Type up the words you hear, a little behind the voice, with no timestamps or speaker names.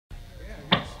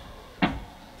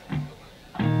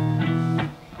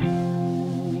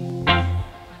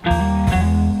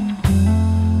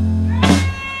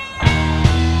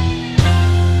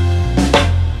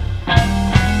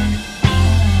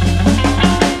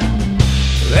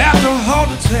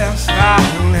slept out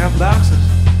in their boxes.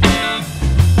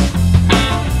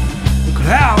 The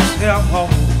clouds have all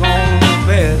gone to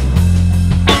bed.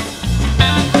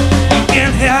 You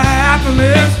can hear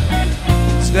happiness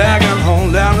staggering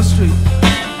home down the street.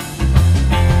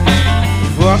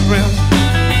 Footprints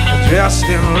are dressed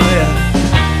in red.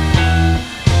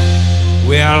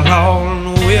 We're all in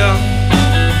the wind,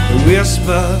 the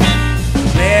whisper,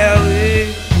 Mary.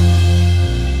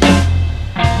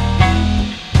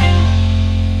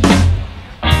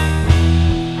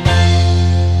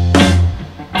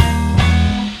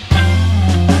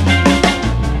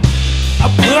 A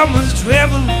woman's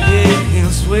traveling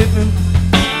and sweeping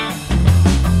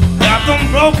got them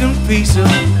broken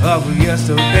pieces of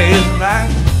yesterday's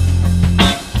life.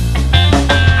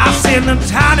 I seen the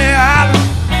tiny island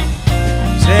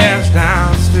sails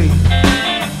down the street.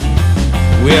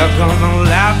 Welcome to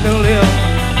life to live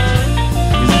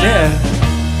is dead.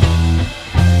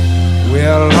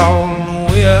 We're alone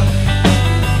with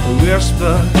a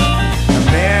whisper of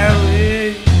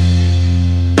Mary.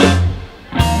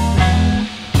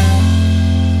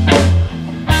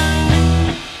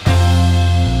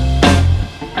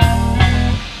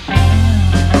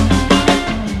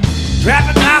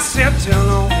 Trapping myself till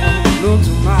on blue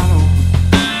tomato.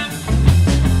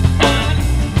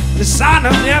 The sign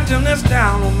of emptiness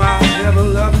down on my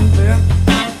ever-loving bed.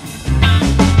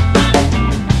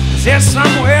 Is there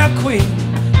somewhere a queen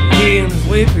again is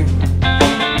weeping?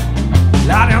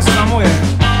 Lie down somewhere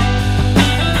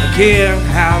a kid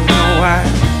has no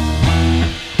wife.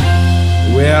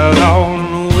 We're alone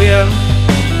in the wind,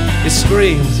 it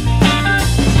screams,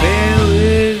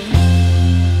 Mary.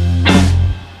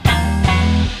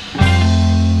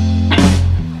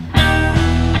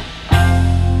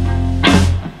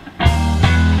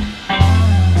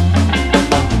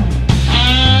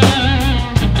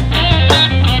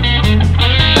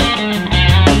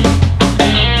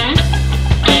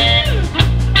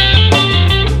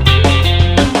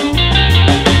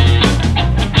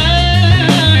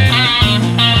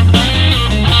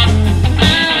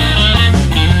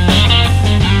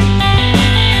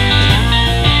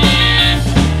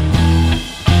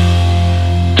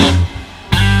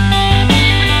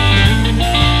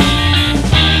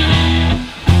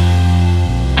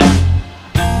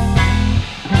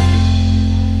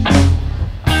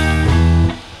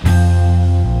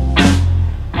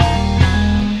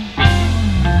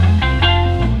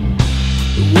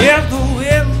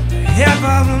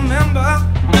 Ever remember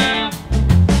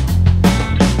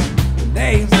the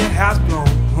days that has blown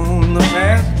on the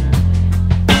past,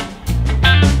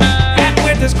 and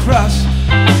with this crush,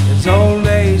 his old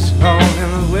age long in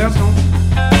his wisdom,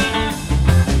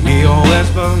 he always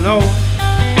but know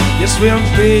this will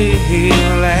be the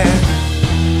last.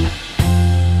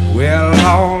 We're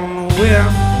alone with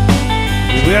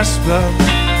the whisper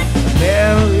of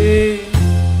Mary.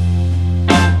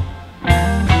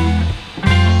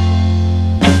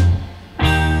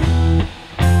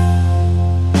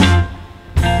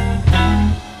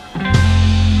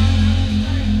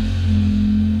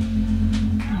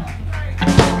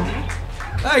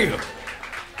 Thank you.